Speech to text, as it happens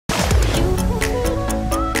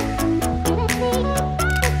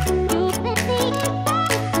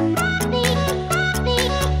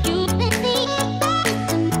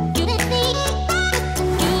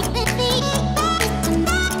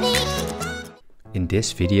In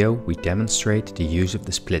this video we demonstrate the use of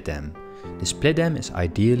the Splitdam. The Splitdam is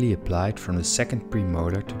ideally applied from the second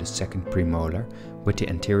premolar to the second premolar with the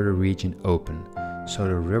anterior region open, so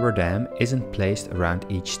the rubber dam isn't placed around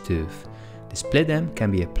each tooth. The Splitdam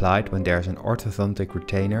can be applied when there is an orthodontic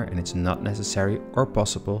retainer and it's not necessary or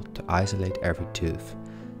possible to isolate every tooth.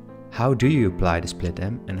 How do you apply the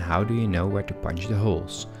Splitdam and how do you know where to punch the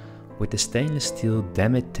holes? With the stainless steel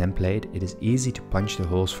Damit template it is easy to punch the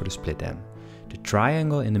holes for the Splitdam. The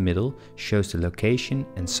triangle in the middle shows the location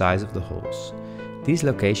and size of the holes. These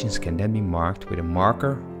locations can then be marked with a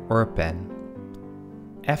marker or a pen.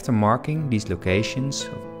 After marking these locations,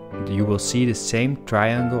 you will see the same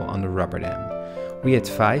triangle on the rubber dam. We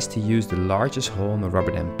advise to use the largest hole in the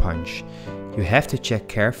rubber dam punch. You have to check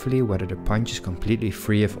carefully whether the punch is completely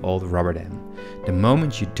free of all the rubber dam. The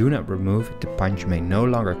moment you do not remove it, the punch may no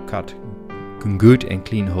longer cut good and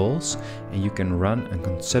clean holes, and you can run a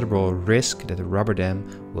considerable risk that the rubber dam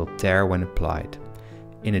will tear when applied.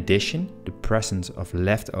 In addition, the presence of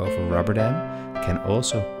leftover rubber dam can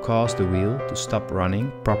also cause the wheel to stop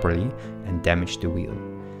running properly and damage the wheel.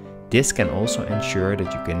 This can also ensure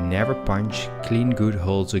that you can never punch clean good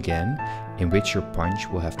holes again, in which your punch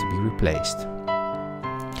will have to be replaced.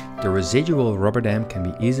 The residual rubber dam can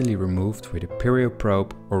be easily removed with a perio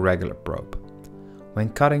probe or regular probe. When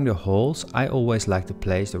cutting the holes, I always like to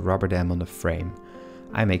place the rubber dam on the frame.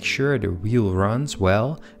 I make sure the wheel runs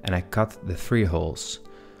well and I cut the 3 holes.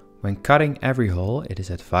 When cutting every hole, it is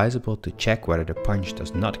advisable to check whether the punch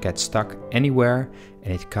does not get stuck anywhere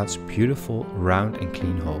and it cuts beautiful, round and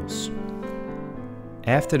clean holes.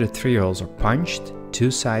 After the 3 holes are punched, 2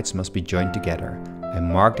 sides must be joined together. I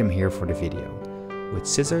mark them here for the video. With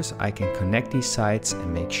scissors I can connect these sides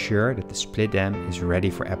and make sure that the Splitdam is ready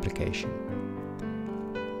for application.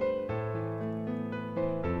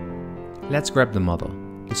 Let's grab the model.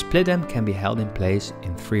 The Splitdam can be held in place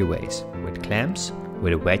in 3 ways: with clamps,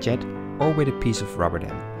 with a wedget or with a piece of rubber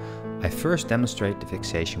dam. I first demonstrate the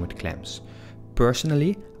fixation with clamps.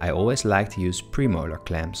 Personally, I always like to use premolar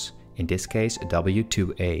clamps, in this case a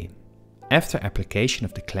W2A. After application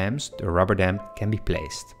of the clamps, the rubber dam can be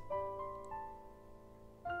placed.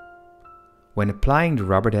 When applying the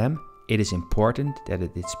rubber dam, it is important that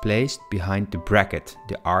it is placed behind the bracket,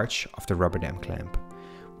 the arch of the rubber dam clamp.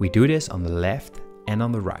 We do this on the left and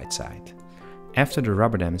on the right side. After the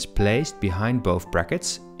rubber dam is placed behind both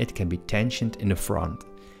brackets, it can be tensioned in the front.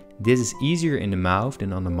 This is easier in the mouth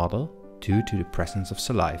than on the model due to the presence of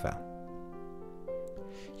saliva.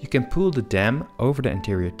 You can pull the dam over the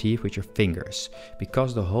anterior teeth with your fingers.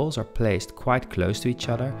 Because the holes are placed quite close to each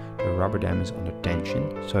other, the rubber dam is under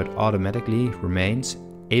tension, so it automatically remains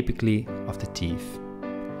apically of the teeth.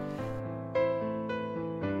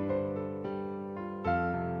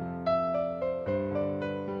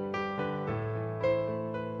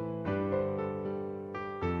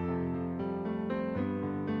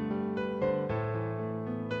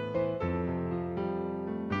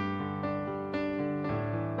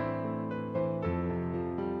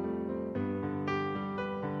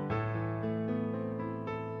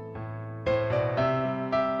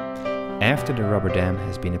 After the rubber dam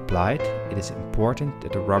has been applied, it is important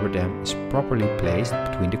that the rubber dam is properly placed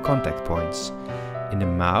between the contact points. In the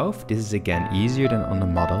mouth, this is again easier than on the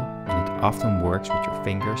model, and it often works with your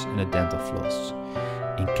fingers and a dental floss.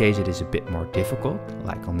 In case it is a bit more difficult,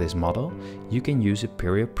 like on this model, you can use a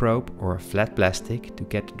perio probe or a flat plastic to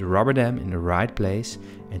get the rubber dam in the right place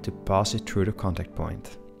and to pass it through the contact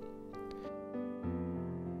point.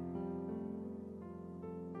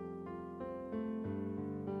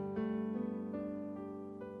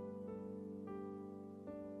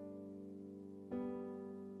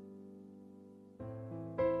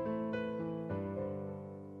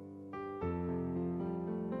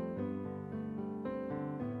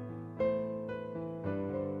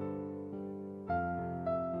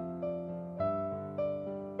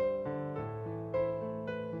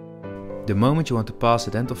 The moment you want to pass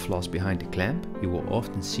the dental floss behind the clamp, you will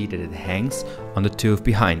often see that it hangs on the tooth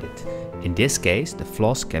behind it. In this case, the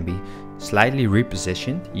floss can be slightly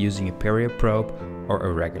repositioned using a perio probe or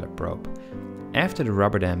a regular probe. After the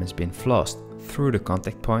rubber dam has been flossed through the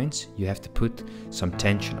contact points, you have to put some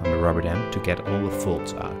tension on the rubber dam to get all the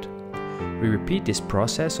folds out. We repeat this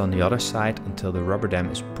process on the other side until the rubber dam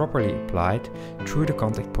is properly applied through the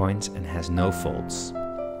contact points and has no folds.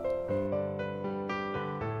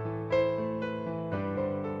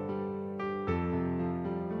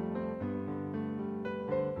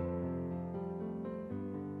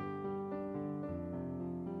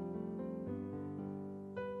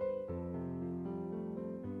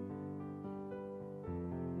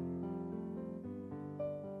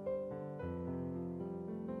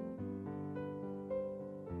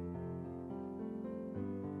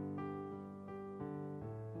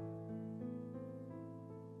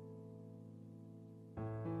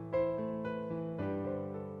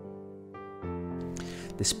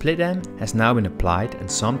 The Splitdam has now been applied, and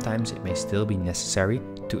sometimes it may still be necessary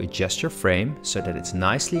to adjust your frame so that it's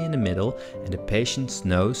nicely in the middle and the patient's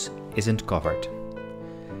nose isn't covered.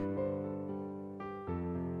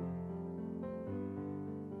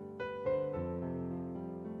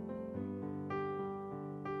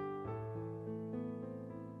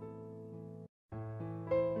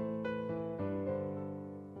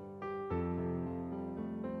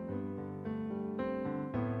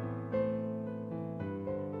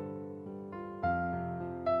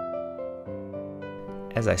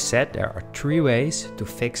 As I said, there are 3 ways to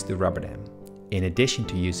fix the rubber dam. In addition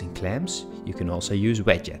to using clamps, you can also use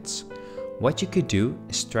wedgets. What you could do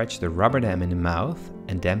is stretch the rubber dam in the mouth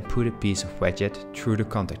and then put a piece of wedget through the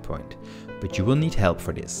contact point, but you will need help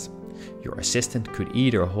for this. Your assistant could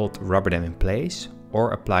either hold the rubber dam in place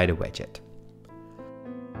or apply the wedget.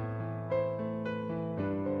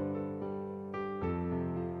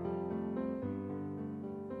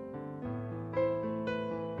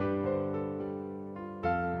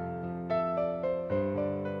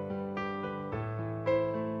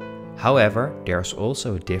 However, there's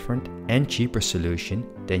also a different and cheaper solution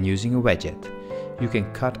than using a wedget. You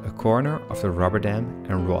can cut a corner of the rubber dam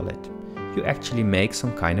and roll it. You actually make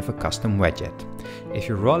some kind of a custom wedget. If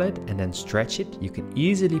you roll it and then stretch it, you can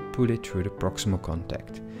easily put it through the proximal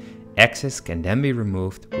contact. Excess can then be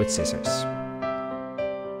removed with scissors.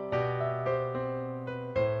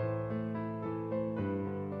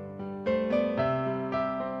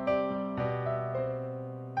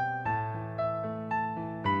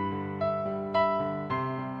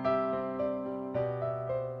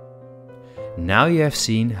 Now you have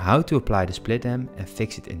seen how to apply the Splitdam and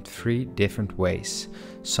fix it in 3 different ways.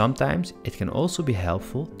 Sometimes it can also be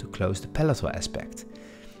helpful to close the palatal aspect.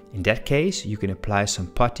 In that case, you can apply some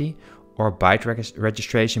putty or bite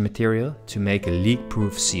registration material to make a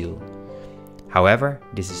leak-proof seal. However,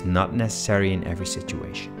 this is not necessary in every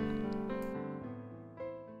situation.